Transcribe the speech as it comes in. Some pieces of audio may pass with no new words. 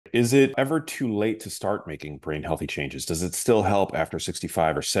Is it ever too late to start making brain healthy changes? Does it still help after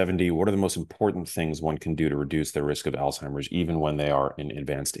 65 or 70? What are the most important things one can do to reduce the risk of Alzheimer's even when they are in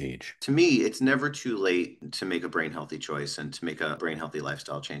advanced age? To me, it's never too late to make a brain healthy choice and to make a brain healthy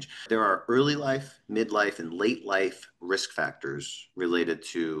lifestyle change. There are early life, midlife, and late life risk factors related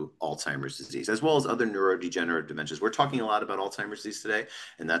to Alzheimer's disease, as well as other neurodegenerative dementias. We're talking a lot about Alzheimer's disease today,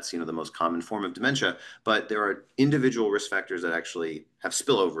 and that's the most common form of dementia. But there are individual risk factors that actually have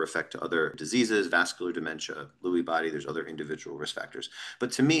spillover effect to other diseases, vascular dementia, Lewy body. There's other individual risk factors.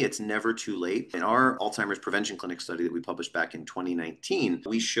 But to me, it's never too late. In our Alzheimer's prevention clinic study that we published back in 2019,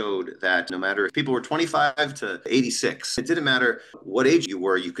 we showed that no matter if people were 25 to 86, it didn't matter what age you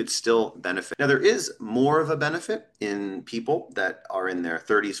were, you could still benefit. Now, there is more of a benefit in people that are in their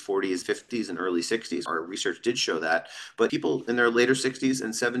 30s, 40s, 50s, and early 60s. Our research did show that. But people in their later 60s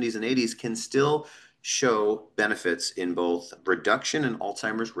and 70s and 80s can still show benefits in both reduction in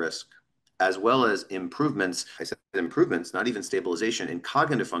Alzheimer's risk as well as improvements. I said improvements, not even stabilization in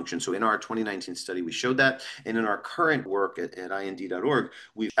cognitive function. So in our 2019 study, we showed that. And in our current work at ind.org,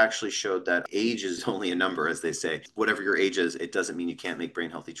 we've actually showed that age is only a number, as they say. Whatever your age is, it doesn't mean you can't make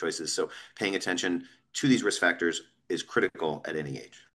brain healthy choices. So paying attention to these risk factors is critical at any age.